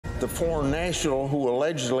the foreign national who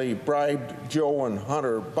allegedly bribed Joe and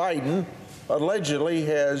Hunter Biden allegedly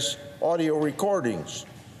has audio recordings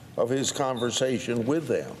of his conversation with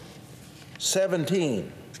them.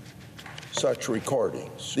 17 such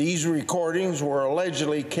recordings. These recordings were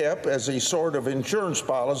allegedly kept as a sort of insurance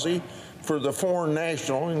policy for the foreign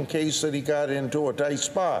national in case that he got into a tight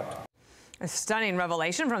spot. A stunning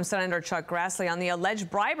revelation from Senator Chuck Grassley on the alleged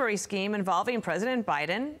bribery scheme involving President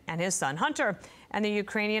Biden and his son Hunter and the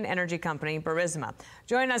Ukrainian energy company Burisma.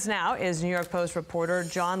 Joining us now is New York Post reporter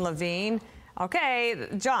Jon Levine. Okay,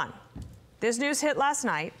 John, this news hit last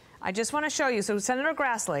night. I just want to show you. So Senator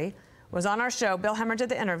Grassley was on our show. Bill Hemmer did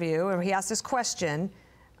the interview, where he asked this question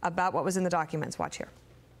about what was in the documents. Watch here.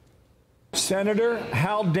 Senator,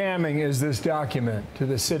 how damning is this document to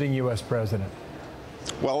the sitting U.S. president?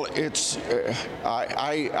 Well, it's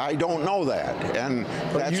I don't know that, and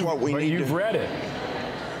that's what we need. But you've read it.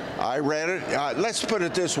 I read it. Let's put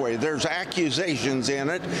it this way: there's accusations in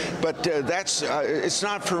it, but it's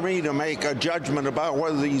not for me to make a judgment about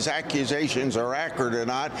whether these accusations are accurate or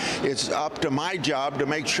not. It's up to my job to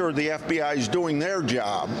make sure the FBI is doing their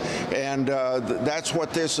job, and that's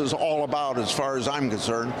what this is all about, as far as I'm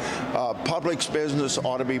concerned. Public's business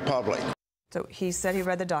ought to be public. So he said he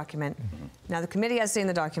read the document. Now, the committee has seen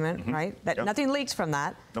the document, right? That nothing leaks from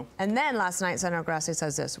that. Nope. And then last night, Senator Grassley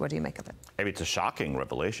says this. What do you make of it? I mean, it's a shocking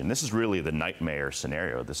revelation. This is really the nightmare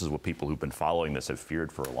scenario. This is what people who've been following this have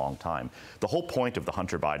feared for a long time. The whole point of the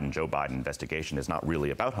Hunter Biden, Joe Biden investigation is not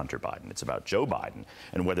really about Hunter Biden. It's about Joe Biden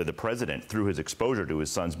and whether the president, through his exposure to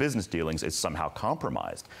his son's business dealings, is somehow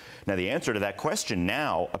compromised. Now, the answer to that question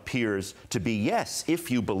now appears to be yes,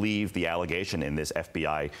 if you believe the allegation in this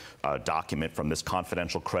FBI document from this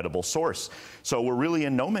confidential, credible source. So we're really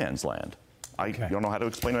in no man's land. I don't know how to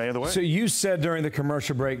explain it any other way. So you said during the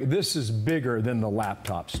commercial break, this is bigger than the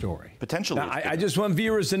laptop story. Potentially. Now, I just want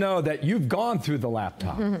viewers to know that you've gone through the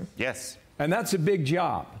laptop. Yes. And that's a big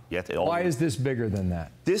job. Yes, Why is this bigger than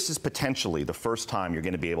that? This is potentially the first time you're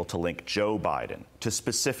going to be able to link Joe Biden to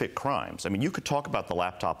specific crimes. I mean, you could talk about the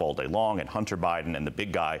laptop all day long and Hunter Biden and the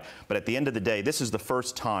big guy, but at the end of the day, this is the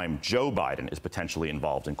first time Joe Biden is potentially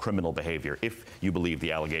involved in criminal behavior, if you believe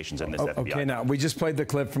the allegations in this FBI. Okay, now, we just played the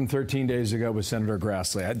clip from 13 days ago with Senator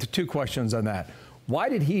Grassley. I had two questions on that. Why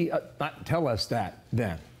did he not tell us that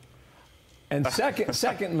then? And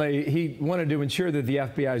secondly, he wanted to ensure that the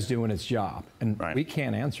FBI is doing its job. And we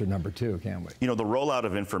can't answer number two, can we? You know, the rollout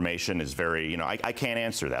of information is very, I can't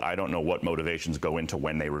answer that. I don't know what motivations go into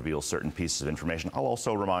when they reveal certain pieces of information. I'll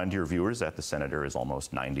also remind your viewers that the senator is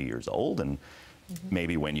almost 90 years old, and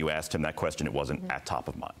maybe when you asked him that question, it wasn't at top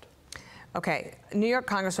of mind. Okay. New York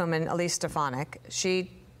Congresswoman Elise Stefanik,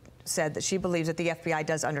 she said that she believes that the FBI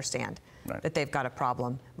does understand that they've got a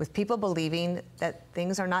problem with people believing that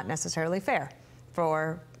things are not necessarily fair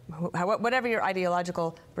for whatever your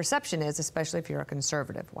ideological perception is, especially if you're a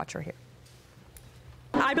conservative. Watch her here.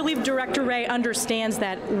 I believe Director Wray understands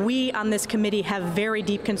that we on this committee have very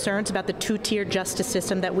deep concerns about the two-tier justice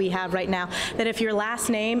system that we have right now, that if your last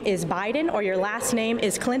name is Biden or your last name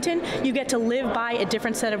is Clinton, you get to live by a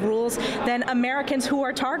different set of rules than Americans who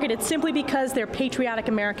are targeted simply because they're patriotic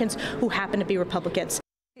Americans who happen to be Republicans.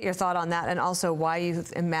 Your thought on that, and also why you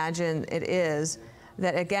imagine it is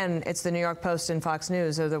that, again, it's the New York Post and Fox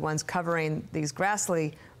News are the ones covering these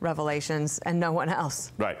Grassley revelations and no one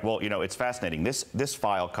else. Right. Well, it's fascinating. This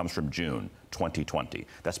file comes from June 2020.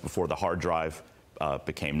 That's before the hard drive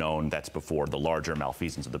became known. That's before the larger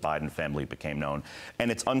malfeasance of the Biden family became known.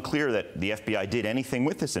 And it's unclear that the FBI did anything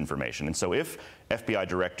with this information. And so if FBI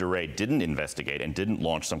Director Wray didn't investigate and didn't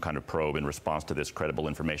launch some kind of probe in response to this credible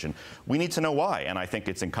information, we need to know why. And I think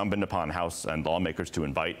it's incumbent upon House and lawmakers to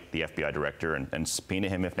invite the FBI Director and subpoena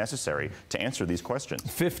him if necessary to answer these questions.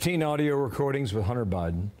 15 audio recordings with Hunter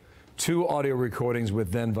Biden, 2 audio recordings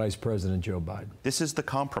with then Vice President Joe Biden. This is the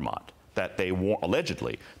compromise that they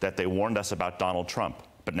allegedly that they warned us about Donald Trump,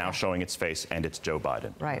 but now showing its face, and it's Joe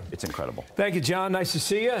Biden. Right. It's incredible. Thank you, John. Nice to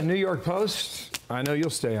see you. New York Post. I know you'll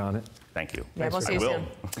stay on it. Thank you. Yeah, we'll see you soon.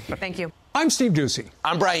 Thank you. I'm Steve Ducey.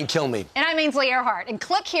 I'm Brian Kilmeade. And I'm Ainsley Earhart. And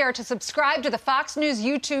click here to subscribe to the Fox News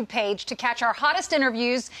YouTube page to catch our hottest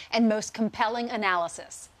interviews and most compelling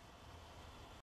analysis.